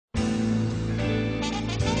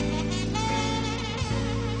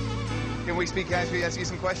we speak? Can I ask you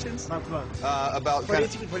some questions? About About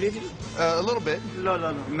political? a little bit. No.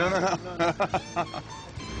 No.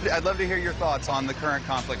 I'd love to hear your thoughts on the current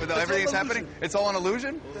conflict. But everything is happening? It's all an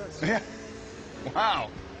illusion? Yeah. Wow.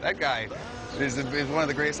 That guy is one of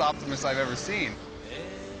the greatest optimists I've ever seen.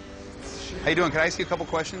 How you doing? Can I ask you a couple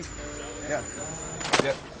questions? Yeah.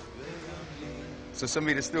 Yep. So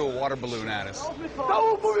somebody just threw a water balloon at us.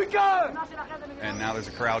 And now there's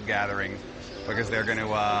a crowd gathering because they're going to,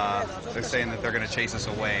 they're saying that they're going to chase us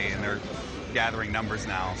away, and they're gathering numbers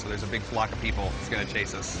now. So there's a big flock of people that's going to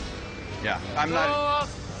chase us. Yeah. I'm not.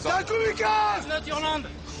 So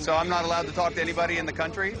I'm not allowed to talk to anybody in the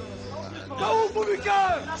country?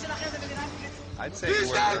 I'd say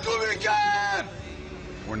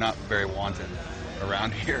we're not very wanted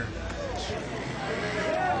around here.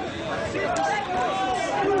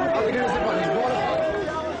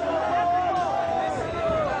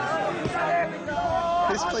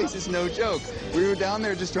 This place is no joke. We were down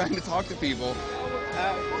there just trying to talk to people.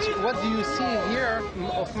 What do you see here?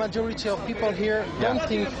 Of majority of people here don't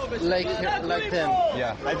think like them.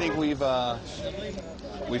 Yeah, I think we've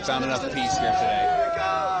found enough peace here today.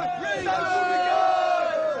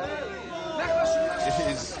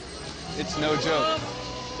 It's no joke.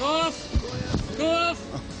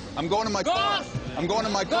 I'm going to my car. I'm going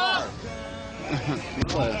to my car.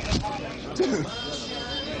 Dude.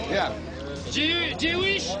 Yeah.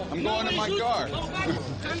 Jewish. I'm going to my car.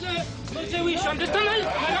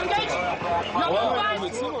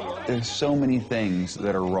 There's so many things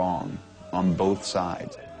that are wrong on both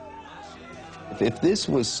sides. If this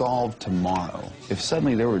was solved tomorrow, if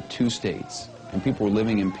suddenly there were two states and people were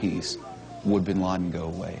living in peace, would bin Laden go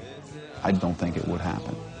away? I don't think it would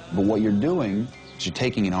happen. But what you're doing is you're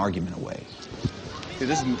taking an argument away. Dude,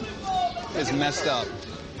 this is messed up.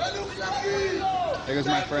 There goes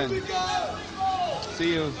my friend.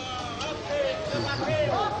 See you.